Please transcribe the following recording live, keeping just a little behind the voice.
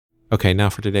Okay, now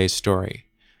for today's story.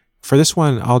 For this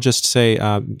one, I'll just say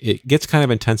it gets kind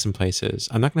of intense in places.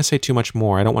 I'm not going to say too much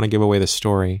more. I don't want to give away the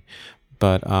story.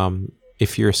 But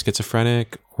if you're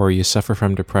schizophrenic or you suffer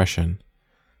from depression,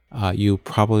 you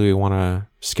probably want to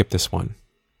skip this one.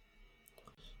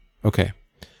 Okay,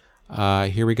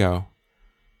 here we go.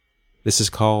 This is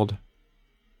called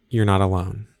You're Not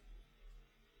Alone.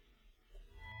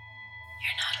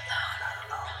 You're not alone.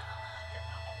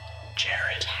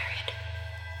 Jared.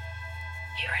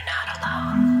 You are not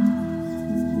alone.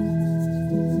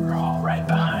 We're all right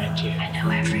behind you. I know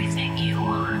everything you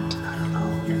want.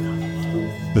 You're not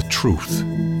alone. The truth.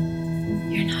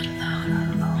 You're not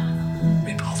alone.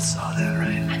 We both saw that,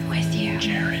 right? I'm with you.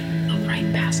 Jared. Look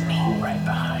right past me. All right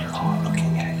behind you. All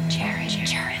looking at you. Jared.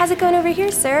 How's it going over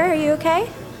here, sir? Are you okay?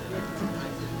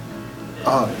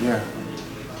 Oh, yeah.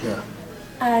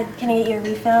 Can I get you a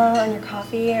refill on your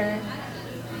coffee or?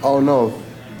 Oh, no.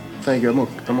 Thank you.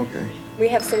 I'm okay. We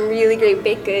have some really great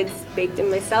baked goods, baked them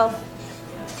myself.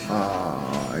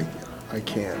 I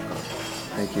can't.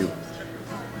 Thank you.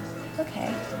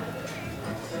 Okay.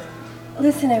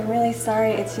 Listen, I'm really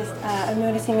sorry. It's just I'm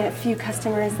noticing a few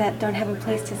customers that don't have a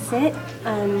place to sit.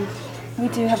 We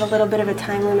do have a little bit of a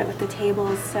time limit with the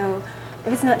tables, so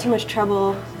if it's not too much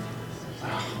trouble.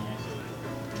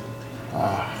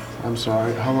 I'm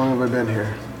sorry. How long have I been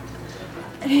here?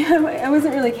 I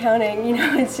wasn't really counting,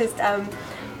 it's just, I'm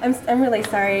really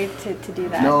sorry to do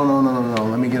that. No.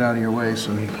 Let me get out of your way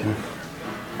so you can...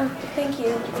 Oh, thank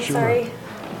you. I'm Sure. sorry.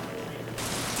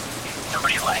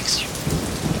 Nobody likes you.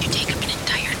 You take up an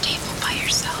entire table by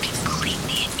yourself,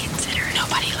 completely inconsiderate.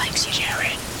 Nobody likes you,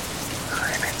 Jared.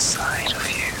 I'm inside of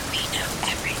you. We know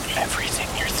everything. Everything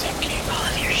you're thinking. All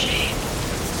of your shame.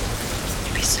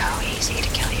 It'd be so easy to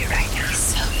kill you right now.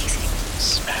 It's so easy.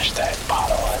 Smash that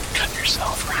bottle and cut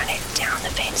yourself. Run it down the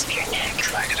veins of your neck.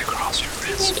 Drag it across your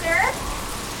wrist. Sir?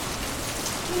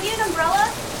 Do you need an umbrella?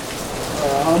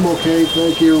 I'm okay,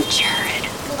 thank you. Jared.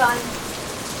 Hold on.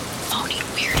 Phony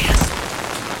weird ass.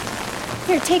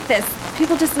 Here, take this.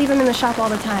 People just leave them in the shop all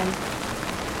the time.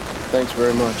 Thanks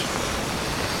very much.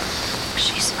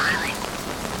 She's smiling.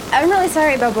 I'm really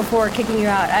sorry about before kicking you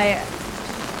out. I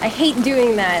hate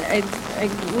doing that. I'm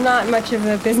not much of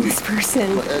a business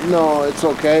person. No, it's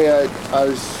okay. I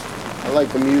like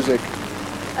the music.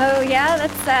 Oh, yeah?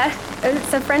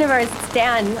 It's a friend of ours, it's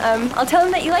Dan. I'll tell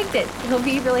him that you liked it. He'll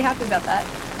be really happy about that.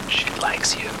 She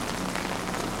likes you.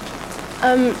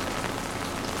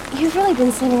 You've really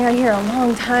been sitting around here a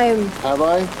long time. Have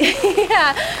I?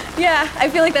 Yeah. I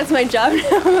feel like that's my job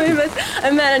now.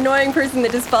 I'm that annoying person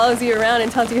that just follows you around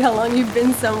and tells you how long you've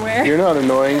been somewhere. You're not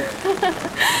annoying.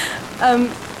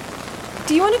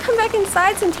 Do you want to come back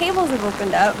inside? Some tables have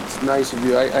opened up. It's nice of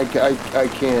you. I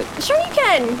can't. Sure you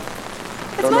can.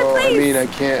 It's my place. I mean, I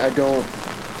can't. I don't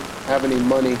have any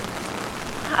money.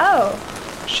 Oh.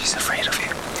 She's afraid of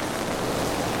you.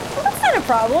 Well, that's not a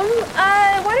problem.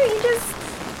 Why don't you just...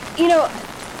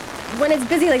 when it's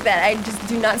busy like that, I just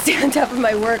do not stay on top of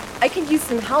my work. I could use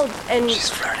some help, and She's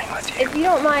flirting with you. if you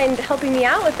don't mind helping me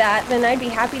out with that, then I'd be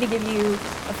happy to give you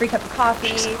a free cup of coffee,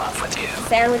 She's in love with you. a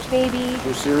sandwich maybe.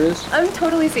 You're serious? I'm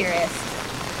totally serious.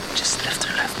 Just lift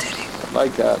her left titty.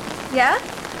 Like that. Yeah?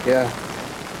 Yeah.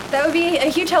 That would be a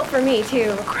huge help for me,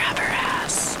 too. Grab her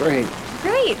ass. Great.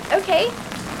 Great, okay.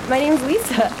 My name's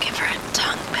Lisa. Give her a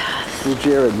tongue bath. I'm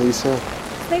Jared, Lisa.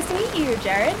 Nice to meet you,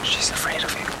 Jared. She's afraid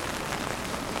of you.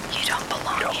 You don't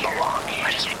belong You don't here. belong here.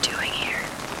 What are you doing here?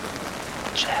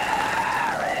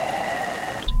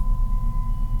 Jared.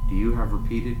 Do you have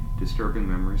repeated, disturbing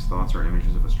memories, thoughts, or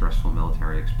images of a stressful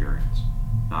military experience?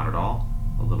 Not at all,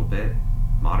 a little bit,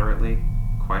 moderately,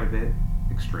 quite a bit,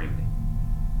 extremely.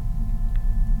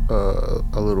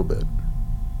 A little bit.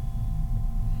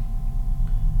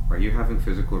 Are you having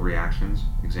physical reactions?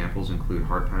 Examples include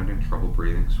heart pounding, trouble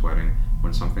breathing, sweating,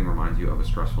 when something reminds you of a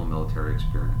stressful military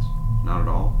experience. Not at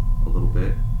all, a little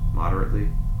bit, moderately,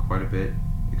 quite a bit,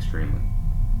 extremely.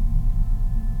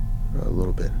 A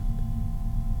little bit.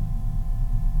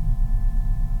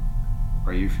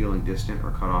 Are you feeling distant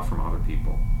or cut off from other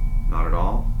people? Not at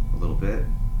all, a little bit,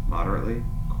 moderately,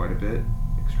 quite a bit,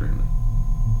 extremely.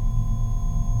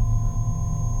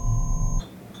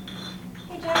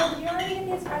 Hey, Jared, did you already get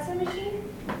the espresso machine?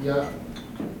 Yeah.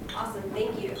 Awesome,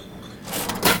 thank you.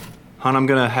 Hon, I'm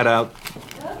gonna head out.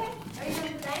 Okay, are you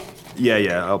coming tonight?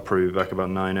 Yeah, I'll probably be back about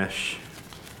 9-ish.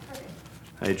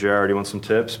 Hey, Jared, you want some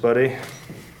tips, buddy?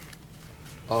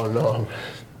 Oh, no.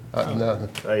 No.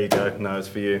 There you go. No, it's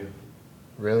for you.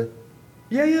 Really?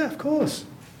 Yeah, of course.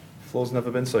 Floor's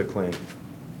never been so clean.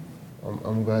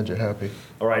 I'm glad you're happy.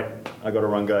 All right, I gotta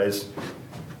run, guys.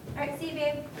 All right, see you,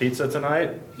 babe. Pizza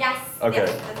tonight? Yes. Okay. Yeah,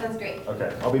 that sounds great.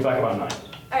 Okay, I'll be back about 9.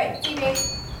 All right, see you, babe.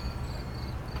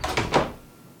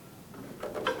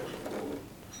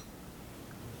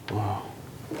 Wow.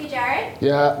 Hey, Jared,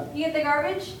 Yeah, you get the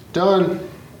garbage? done.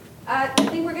 I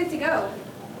think we're good to go.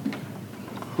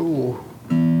 Cool.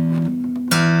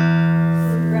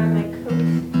 Grab my coat.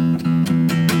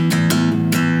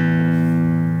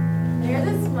 There's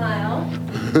a smile.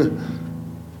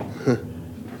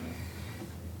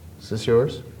 Is this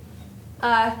yours?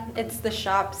 It's the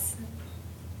shop's.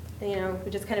 You know,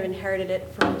 we just kind of inherited it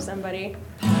from somebody.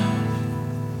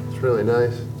 It's really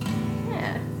nice.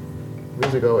 Yeah.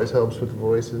 Music always helps with the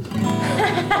voices.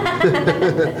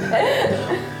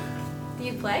 Do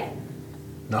you play?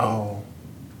 No.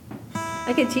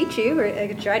 I could teach you, or I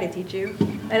could try to teach you.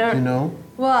 I don't. You know?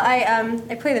 Well,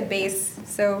 I play the bass,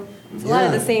 so it's a lot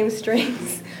of Yeah. the same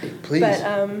strings. Please.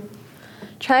 But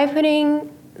try putting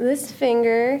this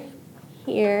finger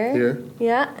here. Here?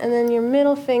 Yeah, and then your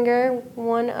middle finger,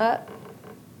 one up.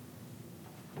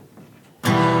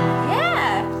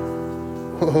 Yeah.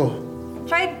 Whoa.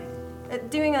 Try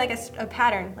doing like a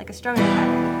pattern, like a strumming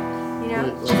pattern. You know,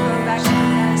 Wait, just going back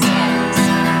and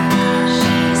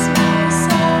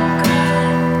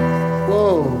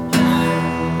Whoa.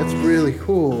 That's really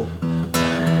cool.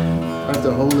 I have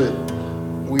to hold it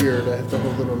weird. I have to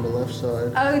hold it on the left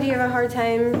side. Oh, do you have a hard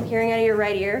time hearing out of your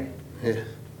right ear? Yeah.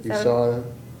 You So- saw that?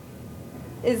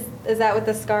 Is that what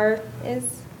the scar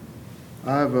is?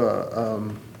 I have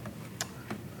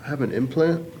an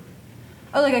implant.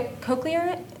 Oh, like a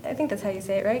cochlear? I think that's how you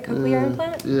say it, right? Cochlear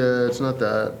implant? Yeah, it's not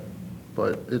that,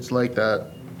 but it's like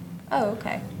that. Oh,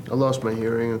 okay. I lost my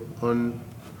hearing on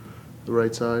the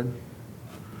right side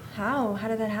How? How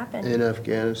did that happen? in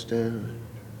Afghanistan.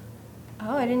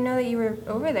 Oh, I didn't know that you were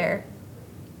over there.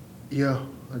 Yeah,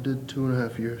 I did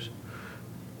 2.5 years.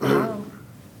 Wow.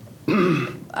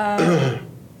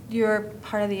 You're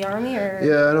part of the army, or?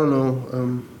 Yeah, I don't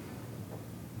know.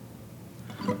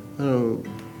 I don't.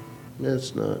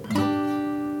 It's not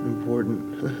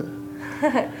important.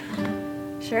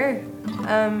 Sure.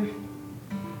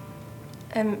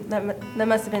 That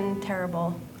must have been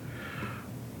terrible.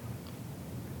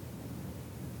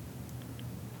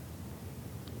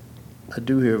 I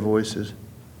do hear voices.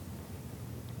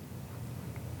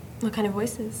 What kind of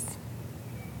voices?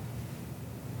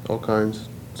 All kinds.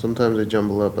 Sometimes they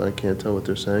jumble up and I can't tell what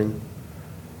they're saying.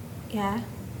 Yeah.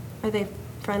 Are they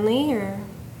friendly, or?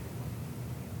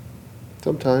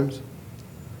 Sometimes.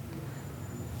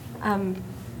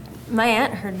 My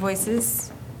aunt heard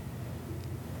voices.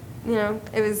 You know,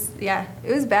 it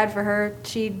was bad for her.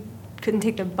 She couldn't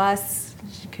take the bus.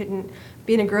 She couldn't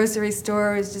be in a grocery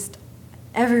store. It was just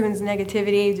everyone's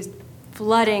negativity just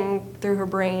flooding through her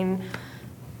brain.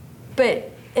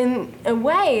 But in a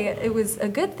way, it was a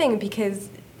good thing because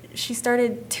she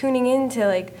started tuning into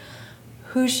like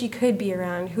who she could be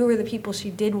around, who were the people she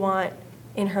did want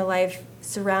in her life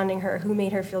surrounding her, who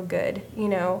made her feel good, you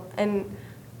know? And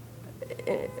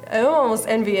I'm almost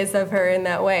envious of her in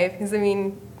that way because, I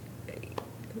mean,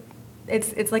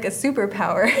 it's like a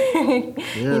superpower.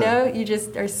 You know, you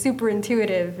just are super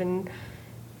intuitive, and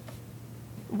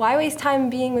why waste time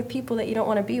being with people that you don't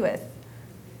want to be with?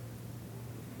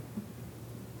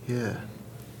 Yeah.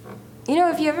 You know,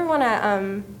 if you ever want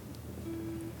to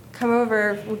come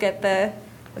over, we'll get the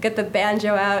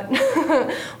banjo out.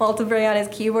 Walt will bring out his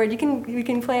keyboard. We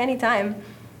can play anytime.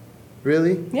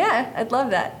 Really? Yeah, I'd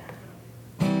love that.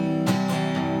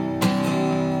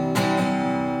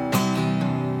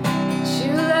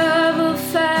 True love will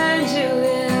find you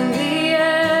in the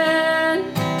end.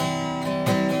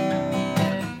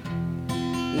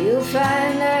 You'll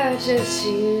find out just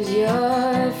who's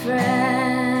your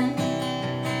friend.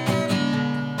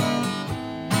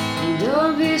 And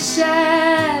don't be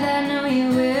sad, I know you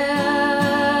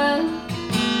will.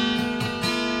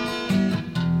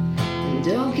 And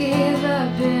don't give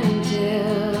up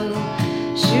until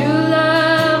true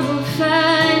love will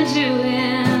find you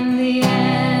in the end.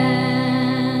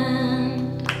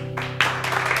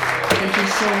 Thank you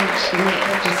so much. And I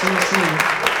hope to see you soon.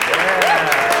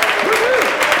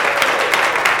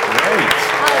 Great.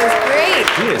 Oh, that was great.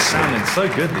 He is sounding so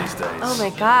good these days. Oh my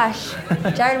gosh.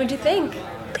 Jared, what'd you think?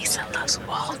 Lisa loves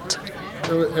Walt.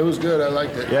 It was good. I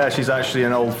liked it. Yeah, she's actually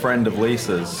an old friend of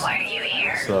Lisa's. Why are you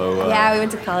here? So, Yeah, we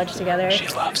went to college together. She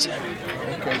loves him.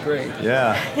 Okay, great.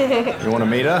 yeah. You want to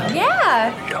meet her?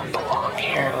 Yeah. You don't belong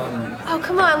here. Oh,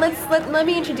 come on. Let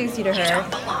me introduce you to You her. don't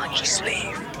belong. Just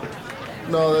leave.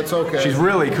 No, that's okay. She's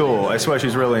really cool. I swear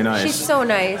she's really nice. She's so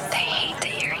nice. They hate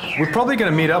that you're here. We're probably going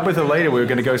to meet up with her later. We're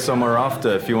going to go somewhere after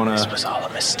if you want This to. was all a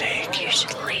mistake. You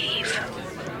should leave.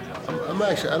 I'm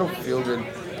actually. I don't feel good.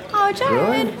 Oh,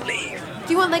 Jared. Really? Leave.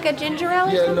 Do you want like a ginger ale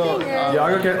or Yeah, something? no, or?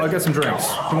 Yeah, I'll get some drinks.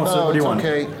 What do you want?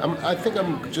 Okay, I think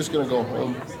I'm just gonna go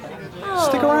home.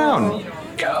 Stick around.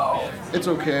 Go. It's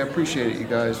okay. I appreciate it, you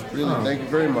guys. Really, thank you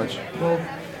very much. Well,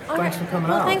 thanks for coming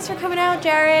out. Thanks for coming out,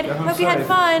 Jared. Yeah, Hope you had safe.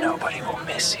 fun. Nobody will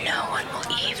miss you. No one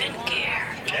will even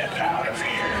care. Get out of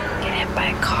here. Get hit by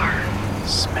a car.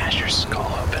 Smash your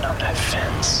skull open on that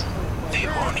fence. They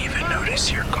won't even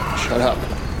notice you're gone. Shut up.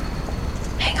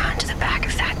 Hang on to the back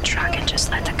of that truck and just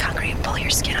let the concrete pull your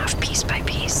skin off piece by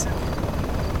piece.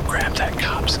 Grab that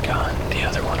cop's gun. The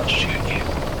other one will shoot you.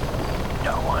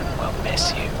 No one will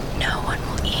miss you. No one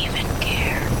will even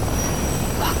care.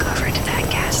 Walk over to that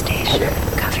gas station,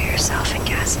 cover yourself in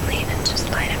gasoline, and just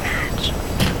light a match.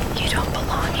 You don't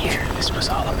belong here. This was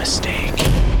all a mistake.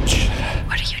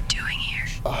 What are you doing here?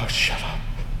 Oh, shut up.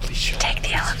 Please shut up. Take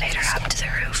the elevator up to the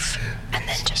roof, and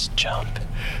then Just jump.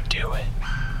 Do it.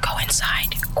 go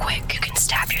inside. Quick, you can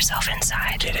stab yourself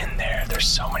inside. Get in there. There's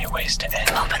so many ways to end.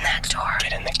 Open that door.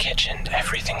 Get in the kitchen.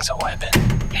 Everything's a weapon.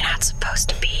 You're not supposed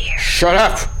to be here. Shut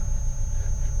up.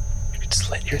 You could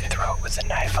slit your throat with a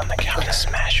knife on the counter.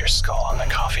 Smash your skull on the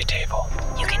coffee table.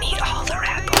 You can eat all the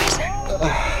rat poison.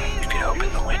 You could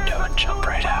open the window and jump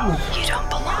right out. You don't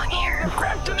belong here.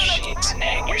 Grab those sheets and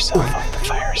hang yourself off the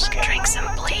fire escape. Drink some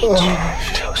bleach.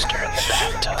 Toaster in the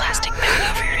bathtub. Plastic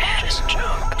bag over your head. Just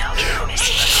jump. Nobody will miss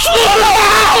you.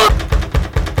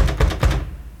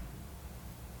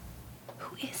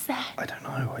 Who is that? I don't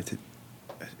know.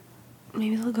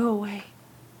 Maybe they'll go away.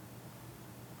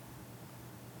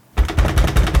 Oh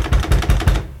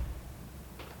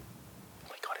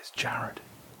my God, it's Jared.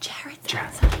 Jared's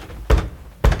outside.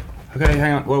 Okay,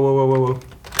 hang on. Whoa.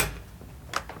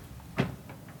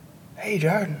 Hey,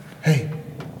 Jared. Hey,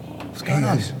 What's going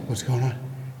on? what's going on?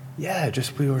 Yeah,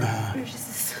 just we were We're just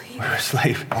asleep.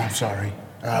 asleep. Oh, I'm sorry.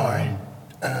 Don't worry.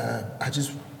 I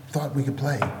just thought we could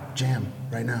play jam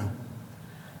right now.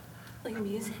 Like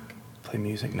music? Play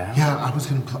music now? Yeah, I was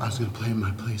gonna play at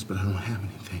my place, but I don't have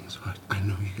anything. So I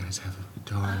know you guys have a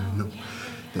guitar. and I know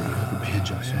that you have a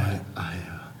banjo. So I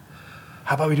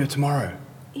How about we do it tomorrow?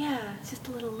 Yeah, it's just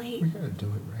a little late. we gotta do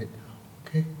it right now,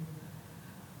 okay?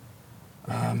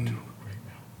 We gotta do it right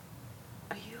now.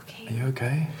 Are you okay? Are you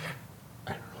okay? I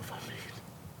don't know if I'll make it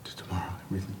to tomorrow.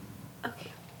 Really,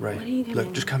 Okay. Right. When are you gonna?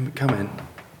 Look, just come in.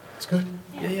 it's good.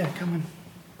 Yeah, come in.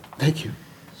 Thank you.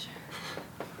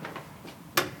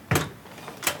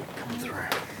 Come through.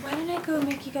 Why don't I go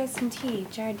make you guys some tea?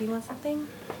 Jared, do you want something?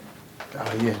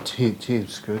 Yeah, tea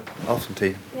is good. I'll have some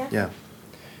tea. Yeah?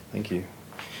 Thank you.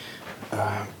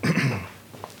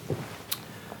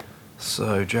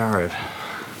 So, Jared,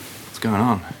 what's going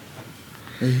on?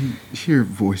 I hear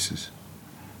voices.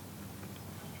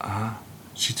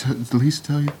 Did Lisa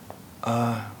tell you?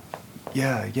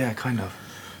 Yeah, kind of.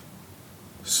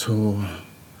 So,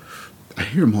 I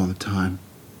hear them all the time.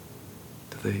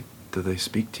 Do they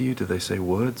speak to you? Do they say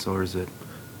words, or is it?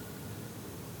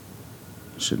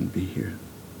 Shouldn't be here.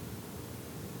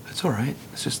 It's all right.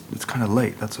 It's kind of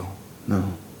late. That's all.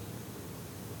 No.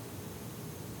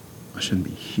 I shouldn't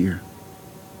be here,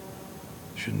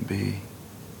 Shouldn't be.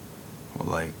 Well,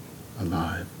 like,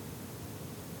 alive.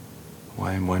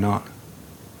 why not?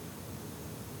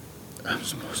 I'm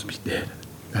supposed to be dead.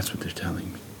 That's what they're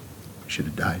telling me. I should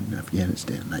have died in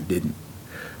Afghanistan, and I didn't.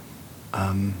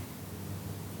 Do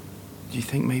you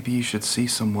think maybe you should see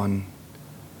someone,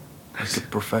 like a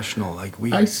professional, like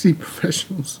we? I see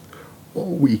professionals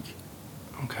all week,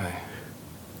 Okay.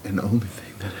 and the only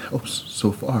thing that helps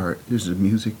so far is the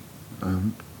music.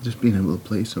 Just being able to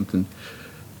play something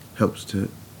helps to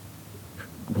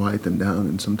quiet them down,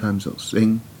 and sometimes they'll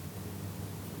sing.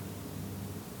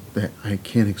 That I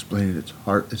can't explain it. It's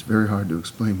hard. It's very hard to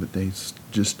explain, but they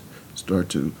just start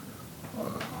to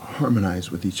harmonize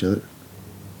with each other.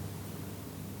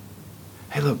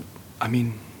 Hey, look. I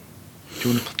mean, do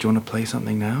you want to play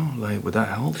something now? Like, would that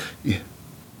help? Yeah.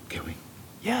 Can we?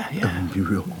 Yeah. Be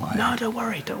real quiet. No, don't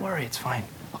worry. It's fine.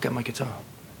 I'll get my guitar.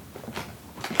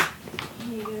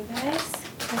 Here you go, guys.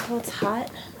 Careful, it's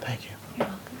hot. Thank you. You're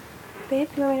welcome. Babe,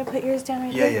 you want me to put yours down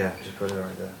right Yeah. there? Just put it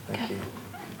right there. Thank Okay. you.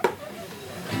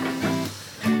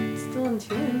 Still in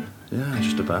tune. Yeah,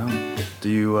 just about. Do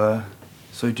you,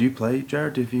 so do you play,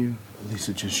 Jared? Have you?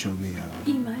 Lisa just showed me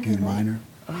E minor, E right? minor.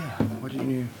 Oh, yeah. What didn't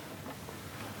you?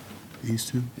 These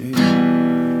two. Yeah.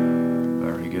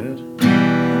 Very good.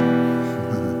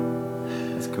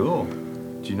 That's cool.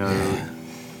 Do you know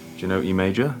E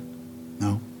major?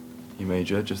 No. E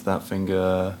major, just that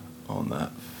finger on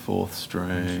that fourth 1,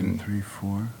 string. 2, 3,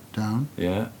 4. Down.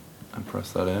 Yeah, and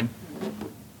press that in.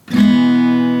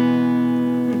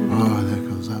 Oh, that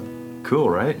goes up. Cool,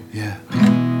 right? Yeah.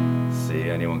 See,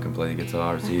 anyone can play the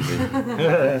guitar. It's easy.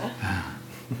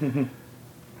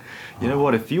 You know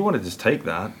what? If you want to just take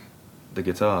that, the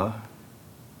guitar.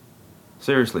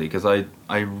 Seriously, because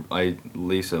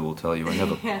Lisa will tell you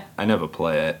I never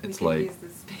play it. It's like use the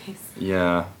space.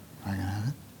 Yeah. I can have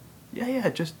it. Yeah.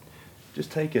 Just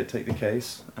take it. Take the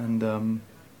case and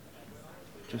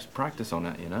just practice on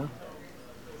it. You know.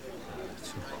 That's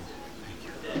so cool. Thank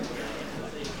you.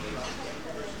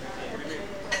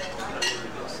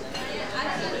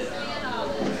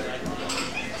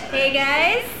 Hey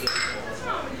guys.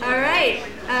 All right.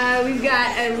 We've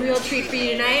got a real treat for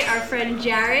you tonight. Our friend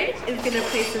Jared is going to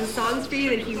play some songs for you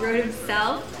that he wrote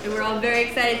himself, and we're all very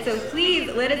excited. So please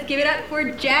let us give it up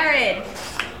for Jared.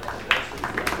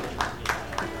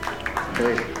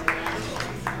 Hey.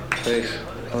 Thanks.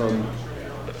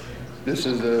 This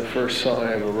is the first song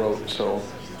I ever wrote, so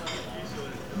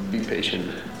be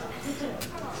patient.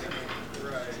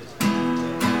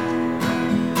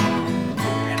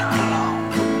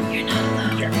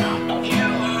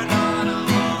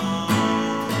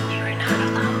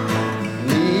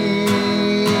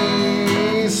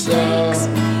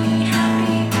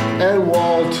 And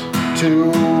Walt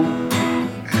too.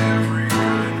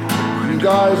 You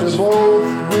guys are both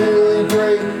really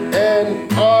great,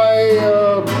 and I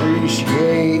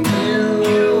appreciate you.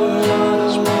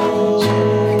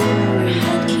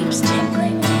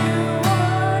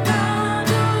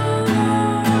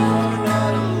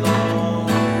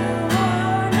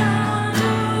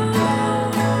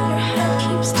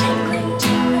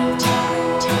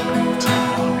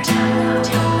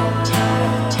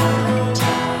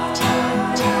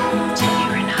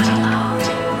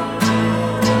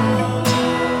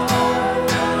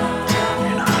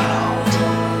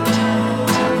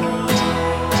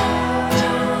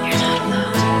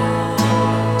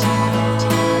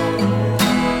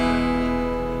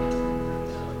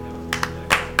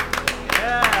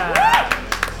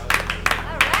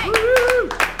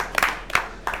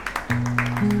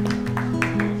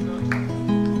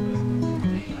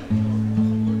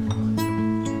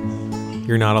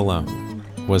 You're Not Alone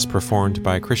was performed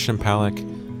by Christian Palak,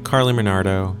 Carly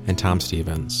Minardo, and Tom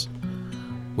Stevens,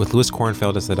 with Louis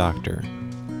Kornfeld as the doctor.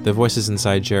 The voices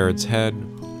inside Jared's head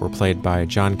were played by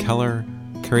John Keller,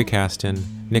 Carrie Caston,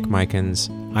 Nick Mikens,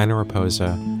 Ina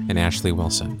Raposa, and Ashley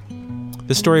Wilson.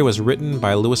 This story was written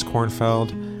by Louis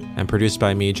Kornfeld and produced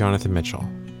by me, Jonathan Mitchell.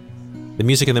 The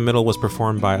music in the middle was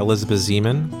performed by Elizabeth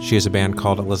Zeman. She has a band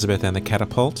called Elizabeth and the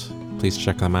Catapult. Please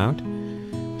check them out.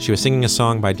 She was singing a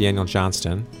song by Daniel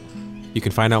Johnston. You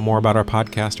can find out more about our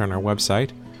podcast on our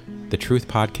website,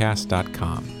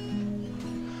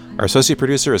 thetruthpodcast.com. Our associate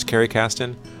producer is Carrie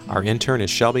Caston. Our intern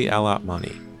is Shelby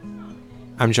Al-Atmani.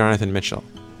 I'm Jonathan Mitchell,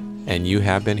 and you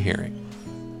have been hearing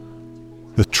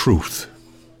The Truth.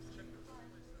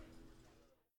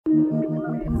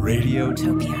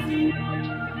 Radiotopia.